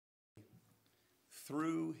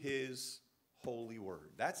through his holy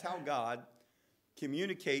word. That's how God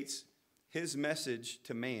communicates his message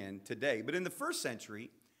to man today. But in the first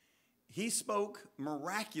century, he spoke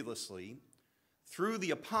miraculously through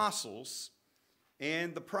the apostles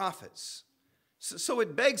and the prophets. So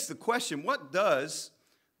it begs the question, what does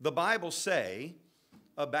the Bible say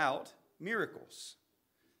about miracles?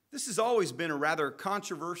 This has always been a rather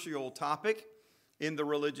controversial topic in the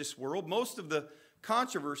religious world. Most of the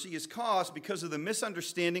controversy is caused because of the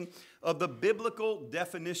misunderstanding of the biblical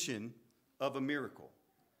definition of a miracle.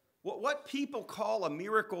 What people call a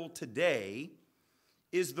miracle today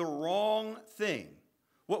is the wrong thing.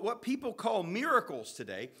 What people call miracles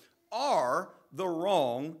today are the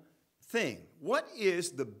wrong thing. What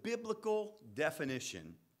is the biblical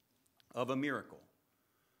definition of a miracle?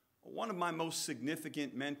 One of my most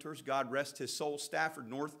significant mentors, God rest his soul, Stafford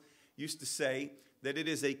North, used to say that it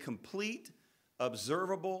is a complete,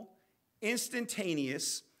 observable,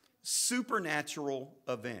 instantaneous, supernatural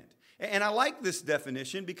event. And I like this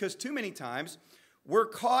definition because too many times we're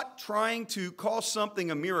caught trying to call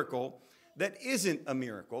something a miracle that isn't a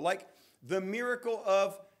miracle, like the miracle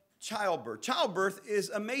of childbirth. Childbirth is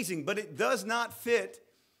amazing, but it does not fit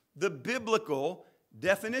the biblical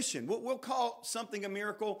definition. We'll call something a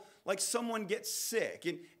miracle like someone gets sick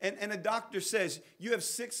and a doctor says, you have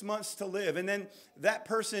 6 months to live. And then that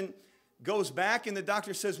person goes back and the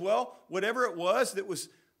doctor says, well, whatever it was that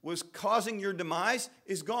was causing your demise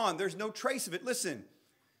is gone. There's no trace of it. Listen,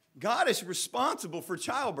 God is responsible for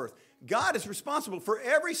childbirth. God is responsible for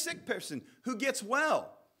every sick person who gets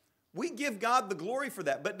well. We give God the glory for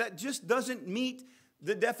that, but that just doesn't meet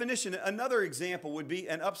the definition. Another example would be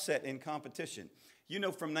an upset in competition. You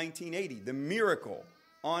know, from 1980, the miracle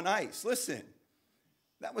on ice. Listen,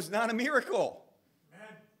 that was not a miracle. Man.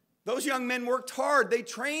 Those young men worked hard. They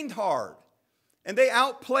trained hard. And they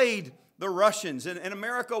outplayed the Russians. And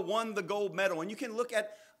America won the gold medal. And you can look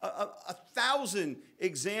at 1,000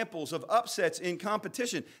 examples of upsets in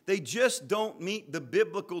competition. They just don't meet the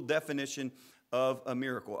biblical definition of a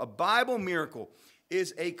miracle. A Bible miracle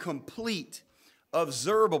is a complete,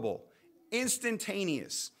 observable,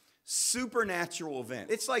 instantaneous, supernatural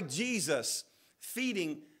event. It's like Jesus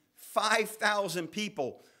feeding 5,000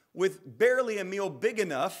 people with barely a meal big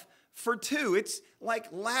enough for two. It's like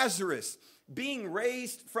Lazarus being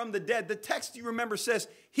raised from the dead. The text you remember says,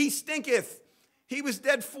 he stinketh. He was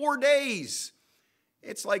dead 4 days.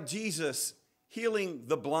 It's like Jesus healing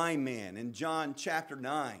the blind man in John chapter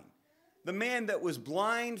 9. The man that was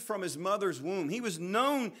blind from his mother's womb. He was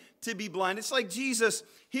known to be blind. It's like Jesus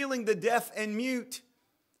healing the deaf and mute.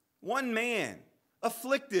 One man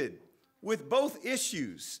afflicted with both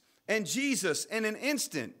issues. And Jesus, in an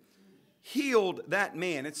instant, healed that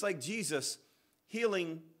man. It's like Jesus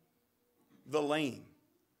healing the lame.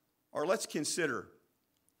 Or let's consider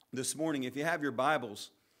this morning, if you have your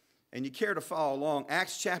Bibles and you care to follow along,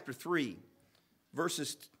 Acts chapter 3,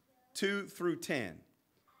 verses 2 through 10.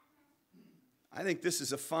 I think this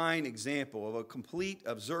is a fine example of a complete,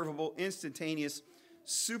 observable, instantaneous,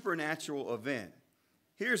 supernatural event.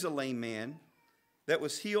 Here's a lame man that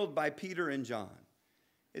was healed by Peter and John.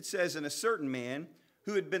 It says, and a certain man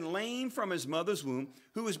who had been lame from his mother's womb,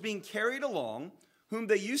 who was being carried along, whom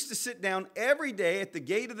they used to sit down every day at the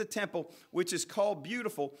gate of the temple, which is called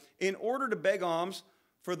Beautiful, in order to beg alms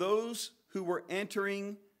for those who were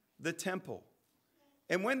entering the temple.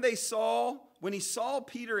 And when he saw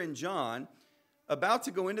Peter and John about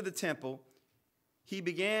to go into the temple, he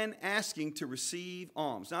began asking to receive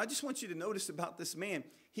alms. Now, I just want you to notice about this man.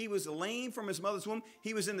 He was lame from his mother's womb.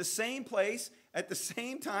 He was in the same place at the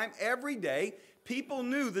same time every day. People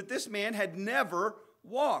knew that this man had never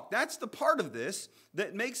walked. That's the part of this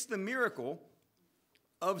that makes the miracle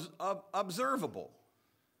observable.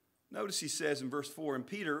 Notice he says in verse 4, and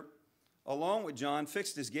Peter, along with John,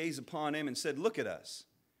 fixed his gaze upon him and said, look at us.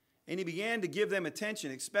 And he began to give them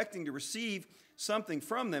attention, expecting to receive something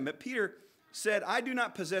from them. But Peter said, I do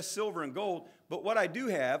not possess silver and gold, but what I do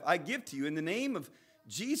have, I give to you. In the name of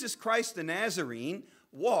Jesus Christ the Nazarene,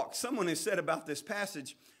 walk. Someone has said about this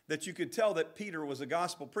passage that you could tell that Peter was a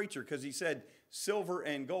gospel preacher because he said, silver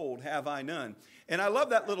and gold have I none. And I love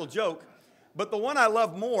that little joke, but the one I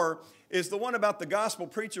love more is the one about the gospel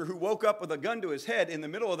preacher who woke up with a gun to his head in the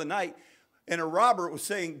middle of the night, and a robber was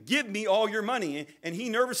saying, give me all your money. And he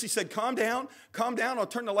nervously said, calm down, I'll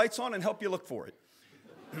turn the lights on and help you look for it.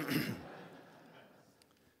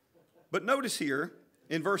 But notice here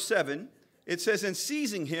in verse 7, it says, and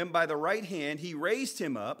seizing him by the right hand, he raised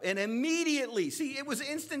him up, and immediately, see, it was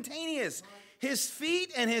instantaneous. His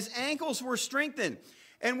feet and his ankles were strengthened.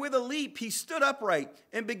 And with a leap, he stood upright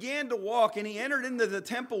and began to walk, and he entered into the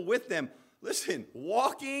temple with them, listen,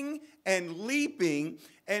 walking and leaping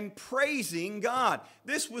and praising God.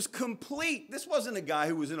 This was complete. This wasn't a guy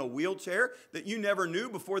who was in a wheelchair that you never knew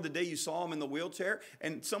before the day you saw him in the wheelchair,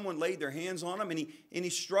 and someone laid their hands on him, and he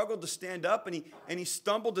struggled to stand up, and he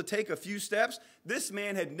stumbled to take a few steps. This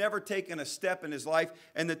man had never taken a step in his life,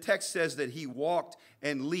 and the text says that he walked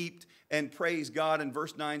and leaped and praised God. And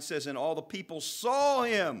verse 9 says, and all the people saw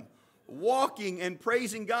him walking and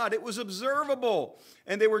praising God. It was observable.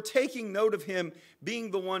 And they were taking note of him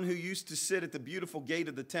being the one who used to sit at the beautiful gate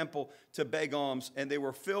of the temple to beg alms. And they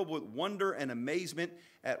were filled with wonder and amazement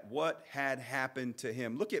at what had happened to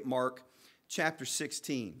him. Look at Mark chapter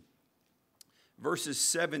 16, verses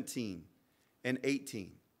 17 and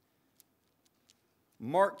 18.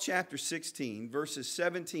 Mark chapter 16, verses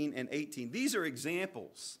 17 and 18. These are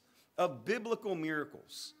examples of biblical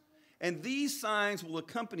miracles. And these signs will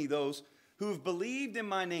accompany those who have believed in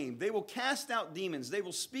my name. They will cast out demons. They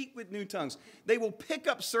will speak with new tongues. They will pick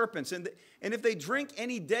up serpents. And if they drink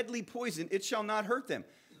any deadly poison, it shall not hurt them.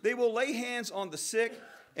 They will lay hands on the sick,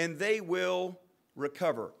 and they will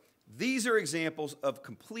recover. These are examples of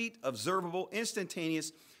complete, observable,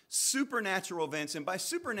 instantaneous, supernatural events. And by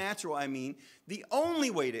supernatural, I mean the only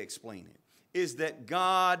way to explain it is that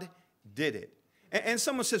God did it. And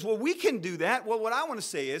someone says, well, we can do that. Well, what I want to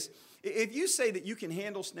say is, if you say that you can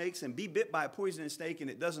handle snakes and be bit by a poisonous snake and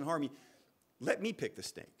it doesn't harm you, let me pick the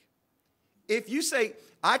snake. If you say,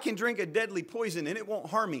 I can drink a deadly poison and it won't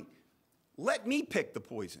harm me, let me pick the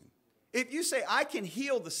poison. If you say, I can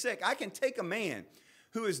heal the sick, I can take a man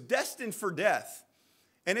who is destined for death,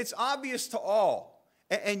 and it's obvious to all,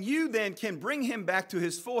 and you then can bring him back to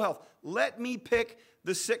his full health, let me pick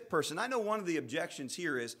the sick person. I know one of the objections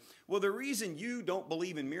here is, well, the reason you don't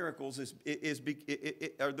believe in miracles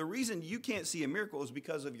or the reason you can't see a miracle is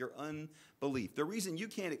because of your unbelief. The reason you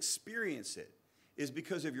can't experience it is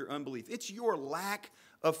because of your unbelief. It's your lack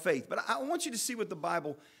of faith. But I want you to see what the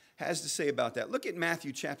Bible has to say about that. Look at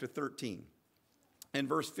Matthew chapter 13 and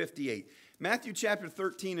verse 58. Matthew chapter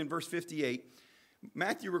 13 and verse 58,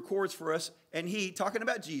 Matthew records for us, and he, talking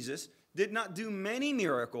about Jesus, did not do many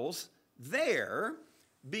miracles there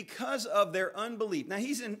because of their unbelief. Now,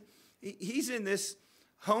 he's in this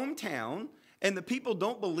hometown, and the people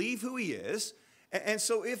don't believe who he is. And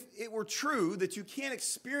so if it were true that you can't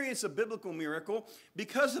experience a biblical miracle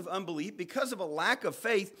because of unbelief, because of a lack of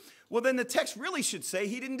faith, well, then the text really should say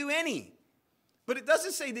he didn't do any. But it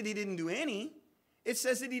doesn't say that he didn't do any. It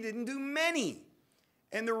says that he didn't do many.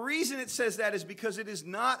 And the reason it says that is because it is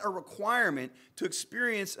not a requirement to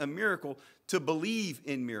experience a miracle to believe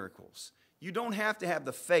in miracles. You don't have to have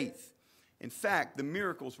the faith. In fact, the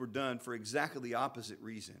miracles were done for exactly the opposite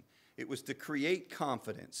reason. It was to create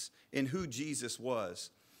confidence in who Jesus was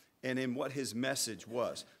and in what his message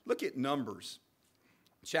was. Look at Numbers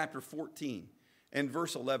chapter 14 and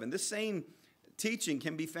verse 11. This same teaching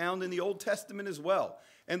can be found in the Old Testament as well.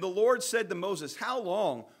 And the Lord said to Moses, how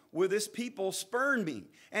long will this people spurn me?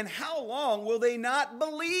 And how long will they not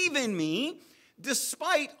believe in me,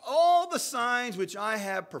 despite all the signs which I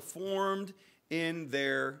have performed in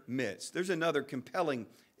their midst? There's another compelling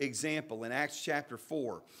example in Acts chapter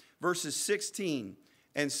 4, verses 16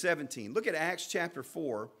 and 17. Look at Acts chapter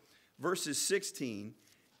 4, verses 16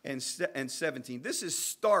 and 17. This is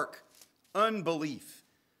stark unbelief,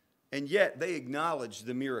 and yet they acknowledge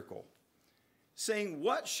the miracle, saying,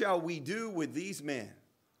 what shall we do with these men?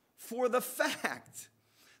 For the fact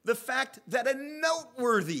that a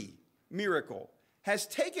noteworthy miracle has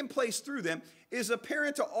taken place through them is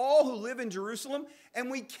apparent to all who live in Jerusalem,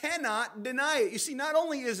 and we cannot deny it. You see, not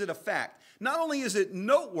only is it a fact, not only is it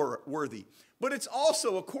noteworthy, but it's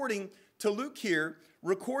also, according to Luke here,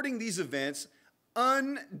 recording these events,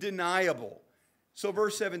 undeniable. So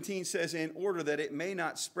verse 17 says, in order that it may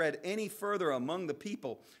not spread any further among the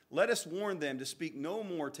people, let us warn them to speak no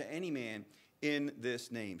more to any man in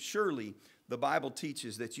this name. Surely the Bible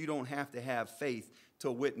teaches that you don't have to have faith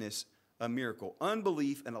to witness a miracle.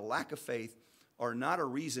 Unbelief and a lack of faith are not a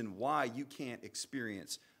reason why you can't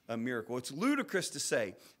experience a miracle. It's ludicrous to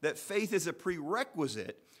say that faith is a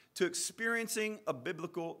prerequisite to experiencing a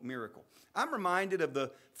biblical miracle. I'm reminded of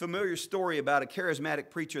the familiar story about a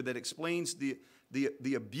charismatic preacher that explains the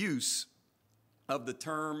abuse of the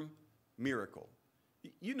term miracle.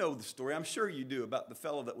 You know the story, I'm sure you do, about the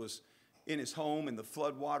fellow that was in his home and the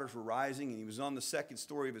flood waters were rising, and he was on the second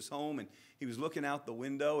story of his home, and he was looking out the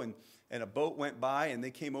window, and a boat went by, and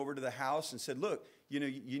they came over to the house and said, look, you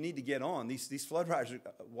need to get on. These flood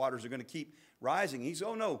waters are going to keep rising. He said,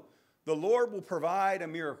 oh no, the Lord will provide a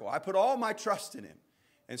miracle. I put all my trust in him.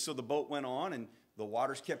 And so the boat went on, and the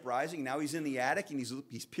waters kept rising. Now he's in the attic, and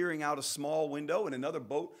he's peering out a small window, and another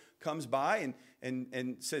boat comes by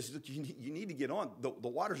and says, look, you need to get on. The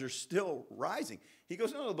waters are still rising. He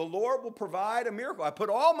goes, no, the Lord will provide a miracle. I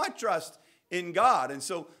put all my trust in God. And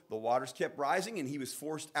so the waters kept rising, and he was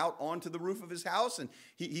forced out onto the roof of his house, and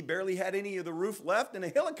he barely had any of the roof left, and a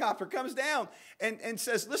helicopter comes down and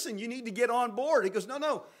says, listen, you need to get on board. He goes,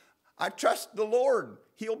 no, I trust the Lord.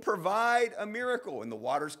 He'll provide a miracle. And the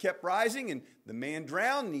waters kept rising, and the man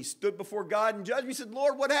drowned, and he stood before God in judgment. He said,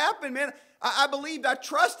 Lord, what happened, man? I believed, I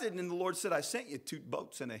trusted. And the Lord said, I sent you 2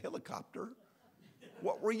 boats and a helicopter.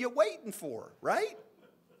 What were you waiting for, right?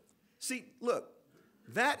 See, look,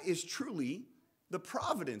 that is truly the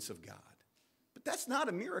providence of God. But that's not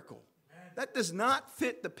a miracle. That does not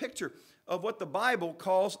fit the picture of what the Bible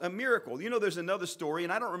calls a miracle. You know, there's another story,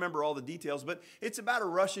 and I don't remember all the details, but it's about a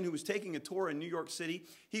Russian who was taking a tour in New York City.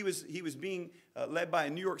 He was being led by a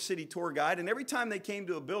New York City tour guide, and every time they came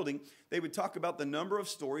to a building, they would talk about the number of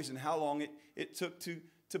stories and how long it took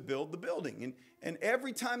to build the building. And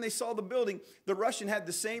every time they saw the building, the Russian had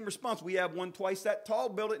the same response. We have one twice that tall,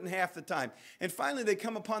 build it in half the time. And finally, they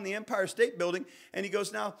come upon the Empire State Building, and he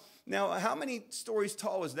goes, now, how many stories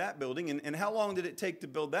tall is that building, and how long did it take to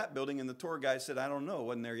build that building? And the tour guide said, I don't know,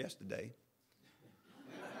 wasn't there yesterday.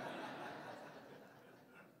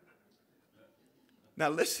 Now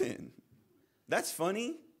listen, that's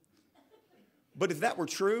funny, but if that were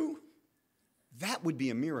true, that would be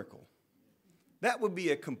a miracle. That would be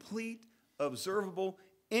a complete, observable,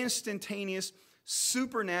 instantaneous,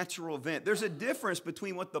 supernatural event. There's a difference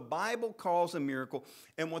between what the Bible calls a miracle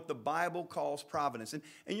and what the Bible calls providence. And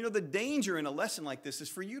you know, the danger in a lesson like this is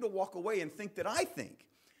for you to walk away and think that I think,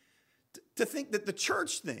 to think that the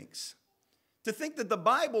church thinks, to think that the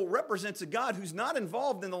Bible represents a God who's not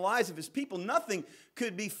involved in the lives of his people. Nothing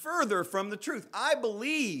could be further from the truth. I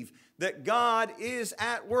believe that God is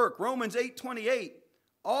at work. Romans 8:28.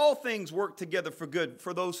 All things work together for good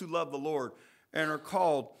for those who love the Lord and are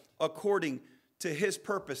called according to his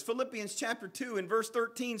purpose. Philippians chapter 2 and verse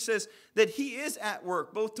 13 says that he is at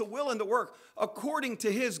work, both to will and to work, according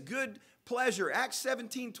to his good pleasure. Acts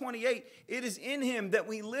 17:28, it is in him that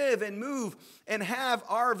we live and move and have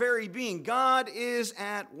our very being. God is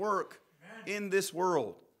at work in this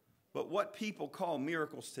world. But what people call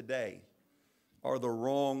miracles today are the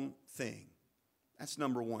wrong thing. That's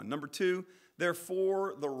number one. Number two, they're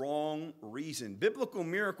for the wrong reason. Biblical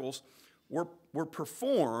miracles were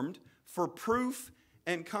performed for proof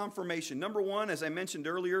and confirmation. Number one, as I mentioned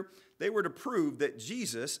earlier, they were to prove that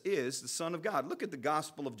Jesus is the Son of God. Look at the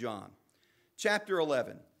Gospel of John, chapter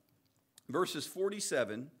 11, verses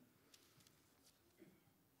 47.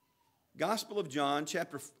 Gospel of John,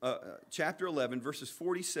 chapter 11, verses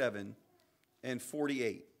 47 and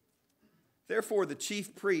 48. Therefore, the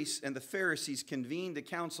chief priests and the Pharisees convened a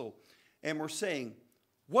council and were saying,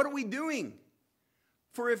 what are we doing?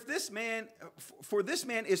 For this man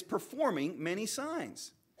is performing many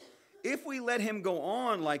signs. If we let him go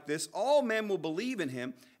on like this, all men will believe in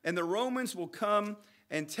him, and the Romans will come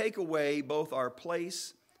and take away both our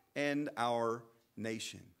place and our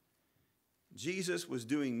nation. Jesus was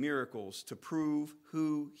doing miracles to prove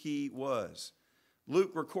who he was.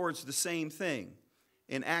 Luke records the same thing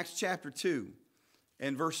in Acts chapter 2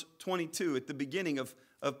 and verse 22 at the beginning of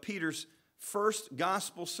Peter's first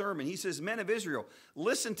gospel sermon. He says, men of Israel,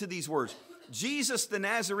 listen to these words. Jesus the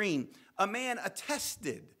Nazarene, a man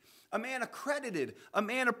attested, a man accredited, a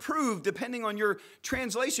man approved, depending on your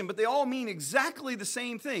translation, but they all mean exactly the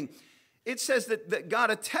same thing. It says that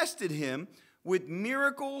God attested him with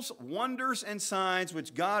miracles, wonders, and signs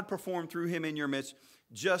which God performed through him in your midst,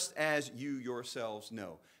 just as you yourselves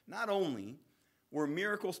know. Not only were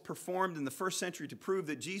miracles performed in the first century to prove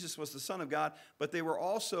that Jesus was the Son of God, but they were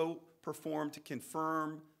also performed to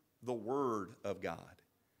confirm the Word of God.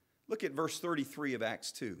 Look at verse 33 of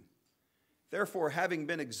Acts 2. Therefore, having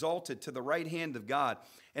been exalted to the right hand of God,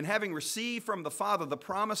 and having received from the Father the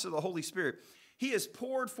promise of the Holy Spirit, he has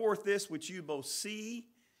poured forth this which you both see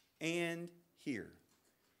and hear.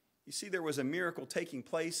 You see, there was a miracle taking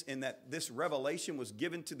place in that this revelation was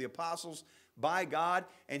given to the apostles by God,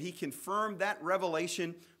 and he confirmed that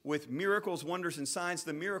revelation with miracles, wonders, and signs.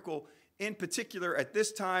 The miracle in particular at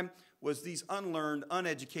this time was these unlearned,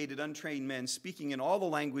 uneducated, untrained men speaking in all the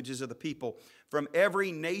languages of the people from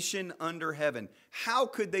every nation under heaven. How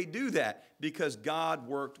could they do that? Because God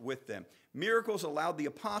worked with them. Miracles allowed the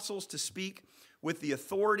apostles to speak with the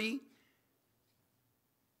authority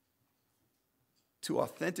to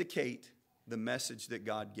authenticate the message that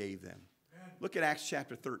God gave them. Look at Acts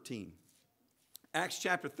chapter 13. Acts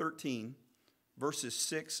chapter 13, verses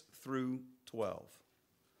 6 through 12.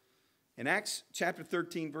 In Acts chapter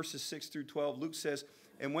 13, verses 6 through 12, Luke says,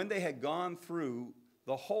 and when they had gone through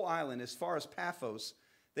the whole island as far as Paphos,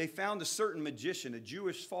 they found a certain magician, a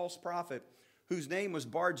Jewish false prophet, whose name was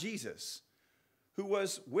Bar-Jesus, who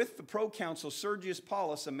was with the proconsul Sergius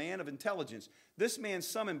Paulus, a man of intelligence. This man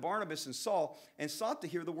summoned Barnabas and Saul and sought to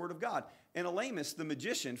hear the word of God. And Elymas, the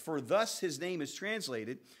magician, for thus his name is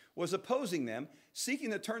translated, was opposing them,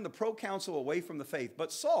 seeking to turn the proconsul away from the faith.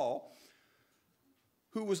 But Saul,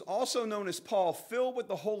 who was also known as Paul, filled with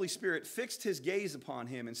the Holy Spirit, fixed his gaze upon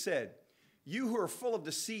him and said, you who are full of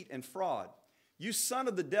deceit and fraud, you son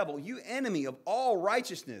of the devil, you enemy of all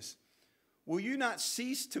righteousness, will you not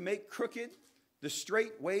cease to make crooked the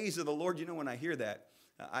straight ways of the Lord? You know, when I hear that,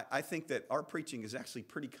 I think that our preaching is actually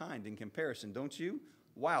pretty kind in comparison, don't you?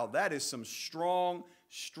 Wow, that is some strong,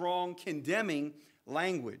 condemning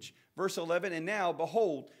language. Verse 11, and now,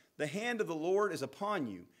 behold, the hand of the Lord is upon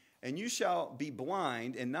you, and you shall be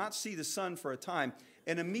blind and not see the sun for a time.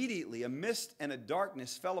 And immediately a mist and a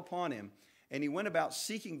darkness fell upon him, and he went about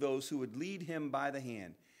seeking those who would lead him by the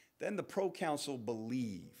hand. Then the proconsul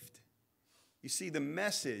believed. You see, the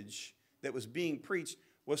message that was being preached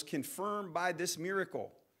was confirmed by this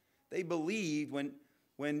miracle. They believed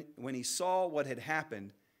when he saw what had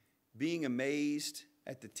happened, being amazed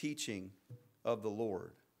at the teaching of the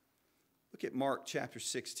Lord. Look at Mark chapter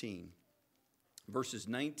 16, verses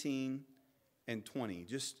 19 and 20,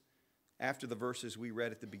 just after the verses we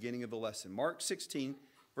read at the beginning of the lesson. Mark 16,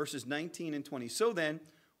 verses 19 and 20. So then,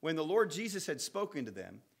 when the Lord Jesus had spoken to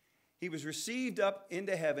them, he was received up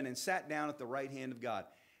into heaven and sat down at the right hand of God.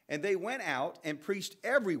 And they went out and preached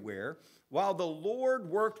everywhere, while the Lord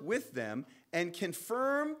worked with them and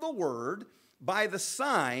confirmed the word by the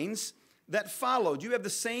signs that followed. You have the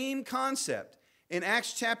same concept in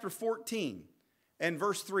Acts chapter 14 and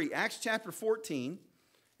verse 3. Acts chapter 14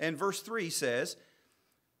 and verse 3 says,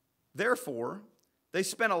 therefore, they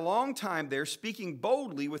spent a long time there, speaking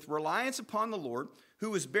boldly with reliance upon the Lord, who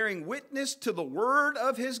was bearing witness to the word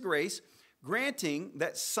of his grace, granting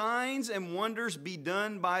that signs and wonders be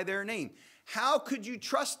done by their name. How could you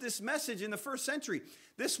trust this message in the first century?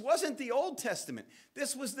 This wasn't the Old Testament.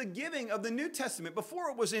 This was the giving of the New Testament before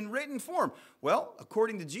it was in written form. Well,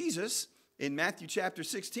 according to Jesus, in Matthew chapter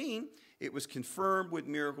 16, it was confirmed with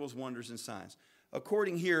miracles, wonders, and signs.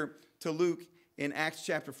 According here to Luke, in Acts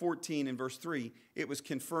chapter 14 and verse 3, it was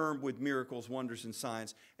confirmed with miracles, wonders, and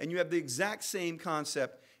signs. And you have the exact same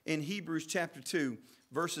concept in Hebrews chapter 2,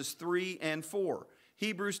 verses 3 and 4.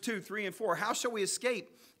 Hebrews 2, 3 and 4. How shall we escape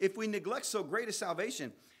if we neglect so great a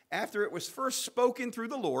salvation? After it was first spoken through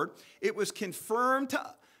the Lord, it was confirmed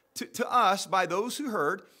to us by those who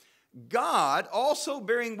heard, God also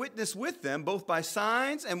bearing witness with them, both by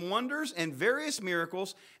signs and wonders and various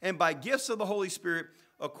miracles, and by gifts of the Holy Spirit,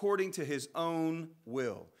 according to his own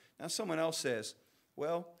will. Now, someone else says,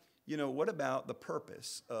 well, you know, what about the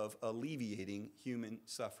purpose of alleviating human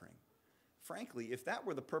suffering? Frankly, if that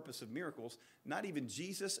were the purpose of miracles, not even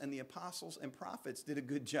Jesus and the apostles and prophets did a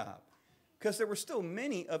good job. Because there were still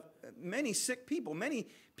many sick people, many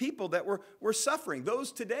people that were suffering.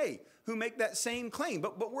 Those today who make that same claim.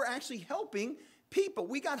 But we're actually helping people.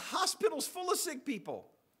 We got hospitals full of sick people.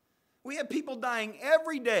 We have people dying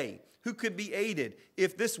every day who could be aided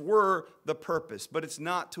if this were the purpose. But it's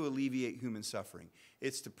not to alleviate human suffering.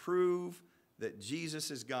 It's to prove that Jesus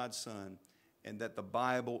is God's Son and that the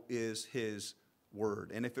Bible is his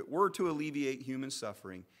word. And if it were to alleviate human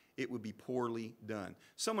suffering, it would be poorly done.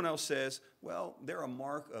 Someone else says, well, they're a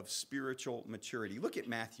mark of spiritual maturity. Look at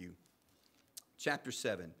Matthew chapter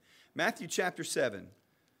 7. Matthew chapter 7,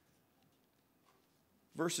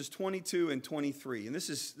 verses 22 and 23. And this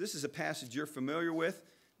is a passage you're familiar with,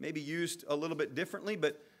 maybe used a little bit differently,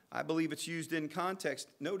 but I believe it's used in context.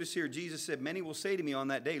 Notice here, Jesus said, many will say to me on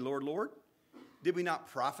that day, Lord, Lord, did we not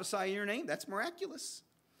prophesy in your name? That's miraculous.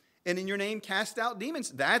 And in your name cast out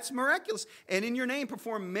demons? That's miraculous. And in your name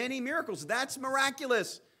perform many miracles? That's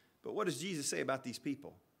miraculous. But what does Jesus say about these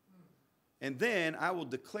people? And then I will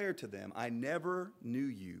declare to them, I never knew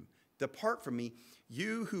you. Depart from me,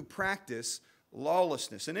 you who practice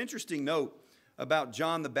lawlessness. An interesting note about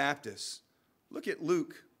John the Baptist. Look at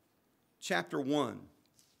Luke chapter 1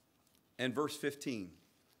 and verse 15.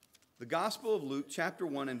 The Gospel of Luke chapter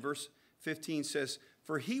 1 and verse 15 says,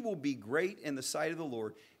 for he will be great in the sight of the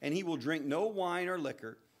Lord, and he will drink no wine or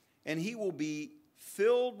liquor, and he will be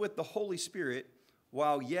filled with the Holy Spirit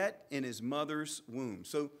while yet in his mother's womb.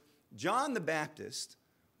 So John the Baptist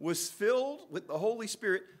was filled with the Holy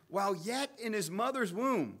Spirit while yet in his mother's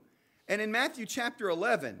womb. And in Matthew chapter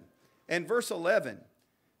 11 and verse 11,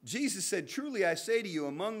 Jesus said, truly I say to you,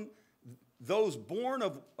 among those born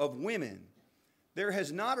of women, There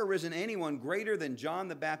has not arisen anyone greater than John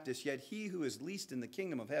the Baptist, yet he who is least in the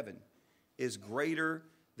kingdom of heaven is greater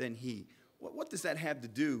than he. What does that have to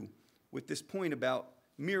do with this point about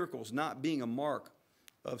miracles not being a mark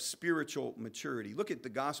of spiritual maturity? Look at the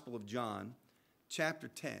Gospel of John, chapter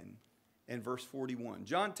 10 and verse 41.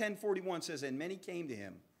 John 10:41 says, "And many came to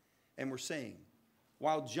him and were saying,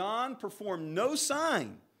 while John performed no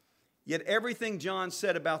sign, yet everything John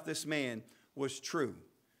said about this man was true."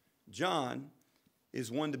 John is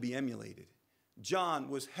one to be emulated. John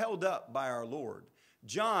was held up by our Lord.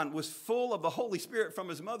 John was full of the Holy Spirit from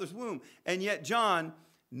his mother's womb, and yet John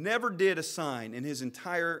never did a sign in his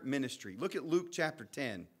entire ministry. Look at Luke chapter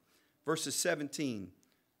 10, verses 17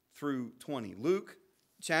 through 20. Luke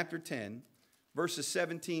chapter 10, verses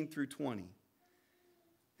 17 through 20.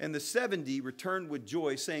 "And the 70 returned with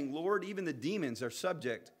joy, saying, Lord, even the demons are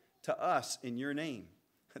subject to us in your name."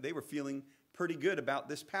 They were feeling pretty good about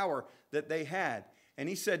this power that they had. And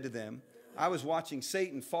he said to them, "I was watching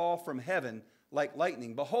Satan fall from heaven like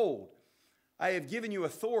lightning. Behold, I have given you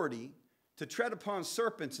authority to tread upon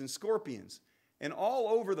serpents and scorpions, and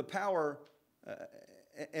over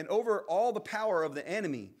all the power of the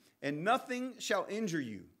enemy, and nothing shall injure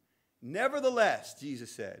you. Nevertheless,"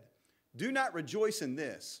 Jesus said, "do not rejoice in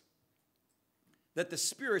this, that the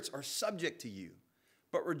spirits are subject to you,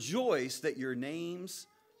 but rejoice that your names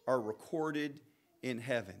are recorded in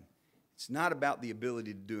heaven." It's not about the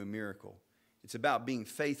ability to do a miracle. It's about being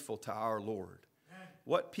faithful to our Lord.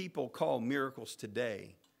 What people call miracles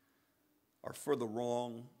today are for the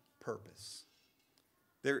wrong purpose.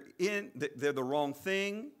 They're the wrong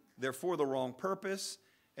thing. They're for the wrong purpose.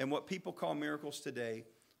 And what people call miracles today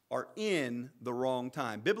are in the wrong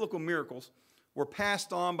time. Biblical miracles were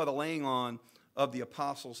passed on by the laying on of the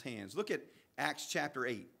apostles' hands. Look at Acts chapter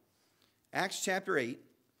 8. Acts chapter 8,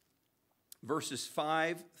 verses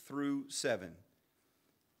 5 through 7.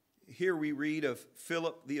 Here we read of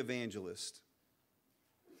Philip the evangelist.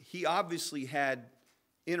 He obviously had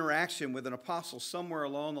interaction with an apostle somewhere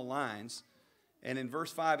along the lines. And in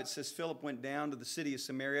verse 5 it says, Philip went down to the city of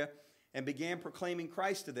Samaria and began proclaiming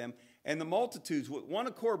Christ to them. And the multitudes with one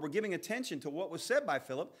accord were giving attention to what was said by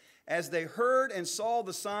Philip as they heard and saw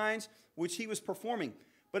the signs which he was performing.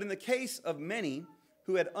 But in the case of many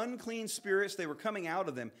who had unclean spirits, they were coming out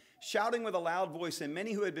of them, shouting with a loud voice, and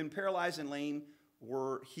many who had been paralyzed and lame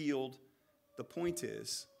were healed. The point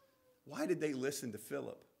is, why did they listen to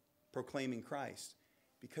Philip proclaiming Christ?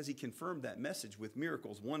 Because he confirmed that message with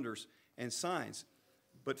miracles, wonders, and signs.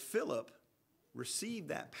 But Philip received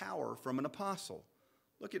that power from an apostle.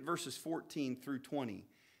 Look at verses 14 through 20.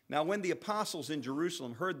 Now, when the apostles in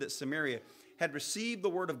Jerusalem heard that Samaria had received the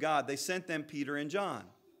word of God, they sent them Peter and John,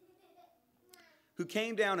 who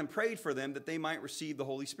came down and prayed for them that they might receive the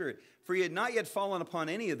Holy Spirit. For he had not yet fallen upon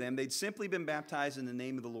any of them. They'd simply been baptized in the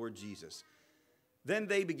name of the Lord Jesus. Then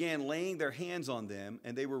they began laying their hands on them,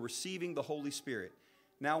 and they were receiving the Holy Spirit.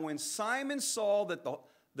 Now, when Simon saw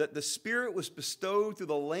that the Spirit was bestowed through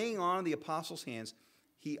the laying on of the apostles' hands,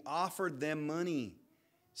 he offered them money,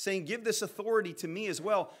 saying, "Give this authority to me as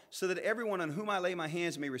well, so that everyone on whom I lay my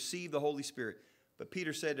hands may receive the Holy Spirit." But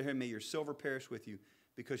Peter said to him, "May your silver perish with you,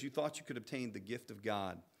 because you thought you could obtain the gift of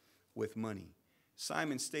God with money."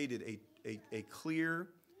 Simon stated a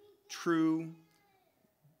clear, true,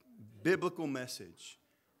 biblical message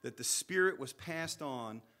that the Spirit was passed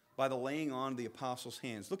on by the laying on of the apostles'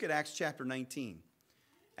 hands. Look at Acts chapter 19.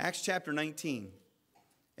 Acts chapter 19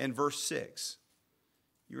 and verse 6.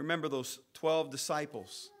 You remember those 12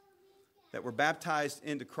 disciples that were baptized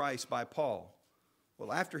into Christ by Paul.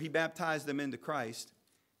 Well, after he baptized them into Christ,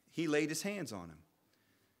 he laid his hands on them.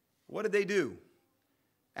 What did they do?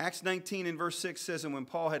 Acts 19 and verse 6 says, "And when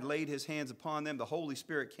Paul had laid his hands upon them, the Holy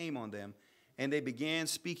Spirit came on them, and they began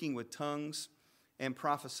speaking with tongues and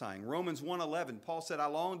prophesying." Romans 1:11, Paul said, "I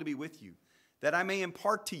long to be with you, that I may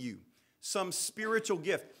impart to you some spiritual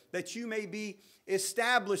gift, that you may be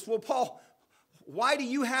established." Well, Paul, why do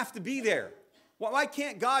you have to be there? Why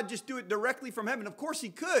can't God just do it directly from heaven? Of course he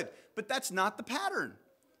could, but that's not the pattern.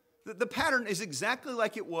 The pattern is exactly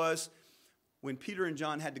like it was when Peter and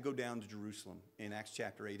John had to go down to Jerusalem in Acts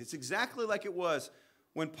chapter 8. It's exactly like it was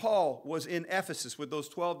when Paul was in Ephesus with those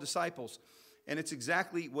 12 disciples. And it's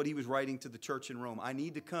exactly what he was writing to the church in Rome. I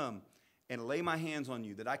need to come and lay my hands on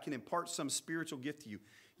you, that I can impart some spiritual gift to you.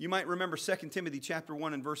 You might remember 2 Timothy chapter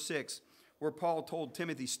 1 and verse 6, where Paul told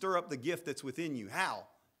Timothy, "Stir up the gift that's within you." How,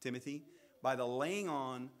 Timothy? By the laying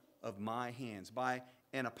on of my hands, by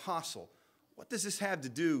an apostle. What does this have to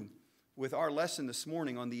do with our lesson this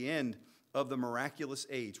morning on the end of the miraculous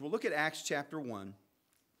age? Well, look at Acts chapter 1,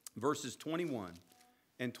 verses 21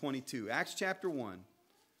 and 22. Acts chapter 1,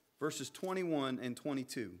 verses 21 and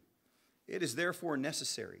 22. It is therefore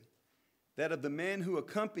necessary that of the men who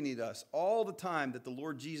accompanied us all the time that the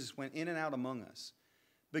Lord Jesus went in and out among us,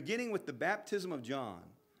 beginning with the baptism of John,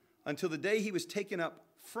 until the day he was taken up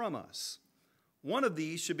from us, one of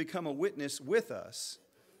these should become a witness with us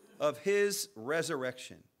of his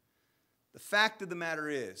resurrection. The fact of the matter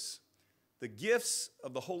is, the gifts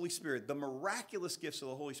of the Holy Spirit, the miraculous gifts of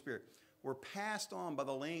the Holy Spirit, were passed on by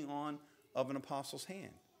the laying on of an apostle's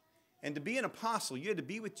hand. And to be an apostle, you had to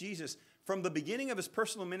be with Jesus from the beginning of his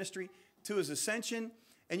personal ministry to his ascension,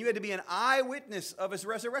 and you had to be an eyewitness of his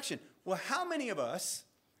resurrection. Well, how many of us,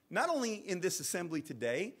 not only in this assembly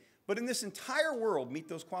today, but in this entire world, meet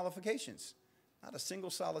those qualifications? Not a single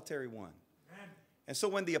solitary one. Amen. And so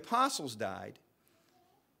when the apostles died,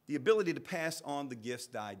 the ability to pass on the gifts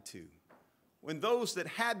died too. When those that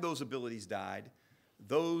had those abilities died,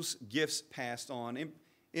 those gifts passed on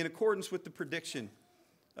in accordance with the prediction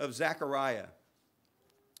of Zechariah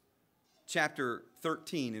chapter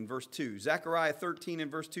 13 and verse 2. Zechariah 13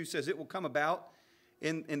 and verse 2 says, "It will come about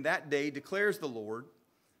in that day, declares the Lord,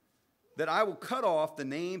 that I will cut off the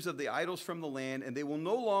names of the idols from the land, and they will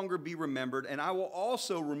no longer be remembered, and I will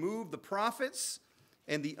also remove the prophets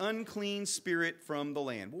and the unclean spirit from the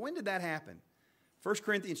land." Well, when did that happen? 1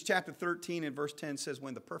 Corinthians chapter 13 and verse 10 says,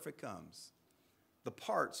 when the perfect comes, the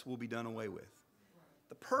parts will be done away with.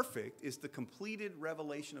 The perfect is the completed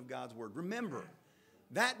revelation of God's word. Remember,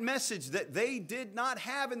 that message that they did not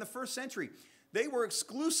have in the first century, they were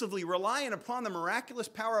exclusively relying upon the miraculous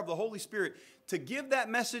power of the Holy Spirit to give that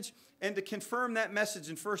message and to confirm that message.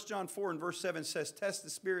 In 1 John 4 and verse 7 says, test the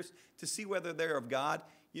spirits to see whether they're of God.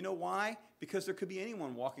 You know why? Because there could be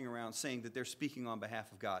anyone walking around saying that they're speaking on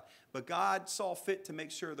behalf of God. But God saw fit to make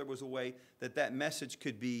sure there was a way that that message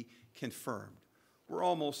could be confirmed. We're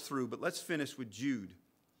almost through, but let's finish with Jude,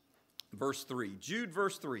 verse 3. Jude,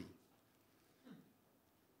 verse 3.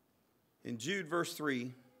 In Jude, verse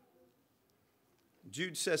 3,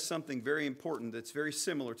 Jude says something very important that's very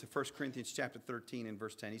similar to 1 Corinthians chapter 13 and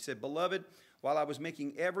verse 10. He said, "Beloved, while I was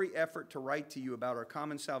making every effort to write to you about our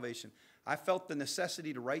common salvation, I felt the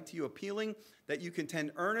necessity to write to you, appealing that you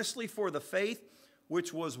contend earnestly for the faith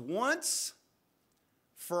which was once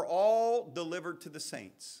for all delivered to the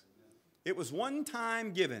saints." It was one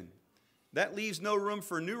time given. That leaves no room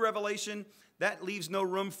for new revelation. That leaves no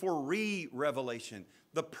room for re-revelation.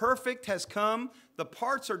 The perfect has come. The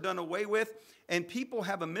parts are done away with. And people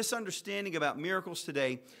have a misunderstanding about miracles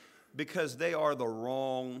today because they are the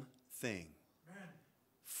wrong thing. Amen.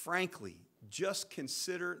 Frankly, just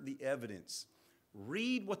consider the evidence.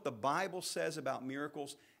 Read what the Bible says about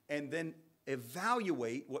miracles and then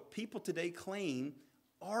evaluate what people today claim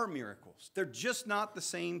are miracles. They're just not the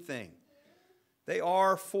same thing. They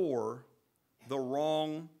are for the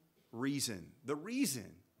wrong reason. The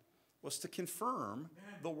reason was to confirm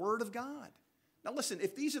the Word of God. Now listen,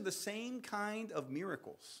 if these are the same kind of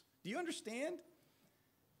miracles, do you understand?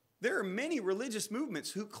 There are many religious movements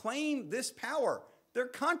who claim this power. They're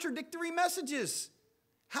contradictory messages.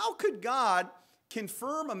 How could God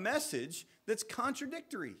confirm a message that's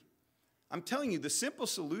contradictory? I'm telling you, the simple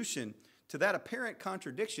solution to that apparent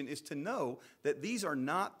contradiction is to know that these are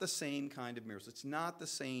not the same kind of miracles. It's not the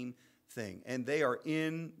same thing, and they are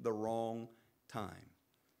in the wrong time.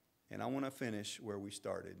 And I want to finish where we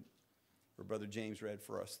started, where Brother James read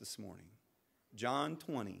for us this morning. John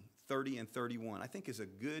 20, 30 and 31, I think is a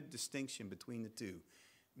good distinction between the two.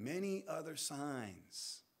 Many other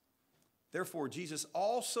signs. Therefore, Jesus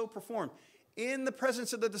also performed in the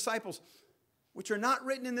presence of the disciples, which are not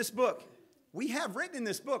written in this book. We have written in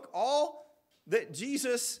this book all that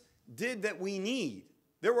Jesus did that we need.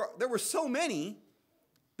 There were so many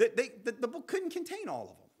that the book couldn't contain all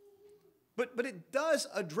of them. But it does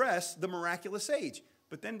address the miraculous age.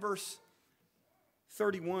 But then verse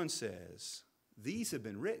 31 says, these have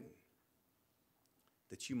been written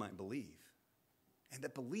that you might believe, and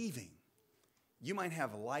that believing you might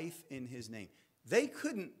have life in his name. They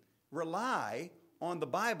couldn't rely on the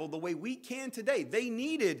Bible the way we can today. They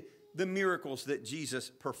needed the miracles that Jesus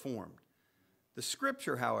performed. The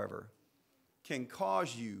Scripture, however, can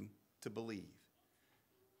cause you to believe.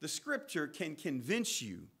 The Scripture can convince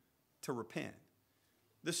you to repent.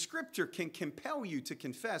 The Scripture can compel you to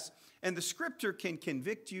confess, and the Scripture can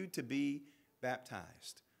convict you to be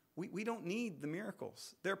baptized. We don't need the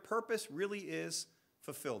miracles. Their purpose really is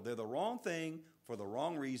fulfilled. They're the wrong thing for the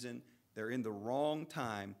wrong reason. They're in the wrong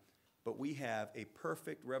time, but we have a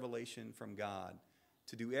perfect revelation from God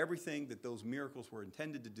to do everything that those miracles were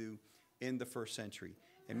intended to do in the first century.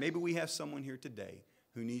 And maybe we have someone here today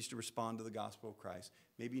who needs to respond to the gospel of Christ.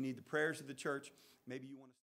 Maybe you need the prayers of the church. Maybe you want to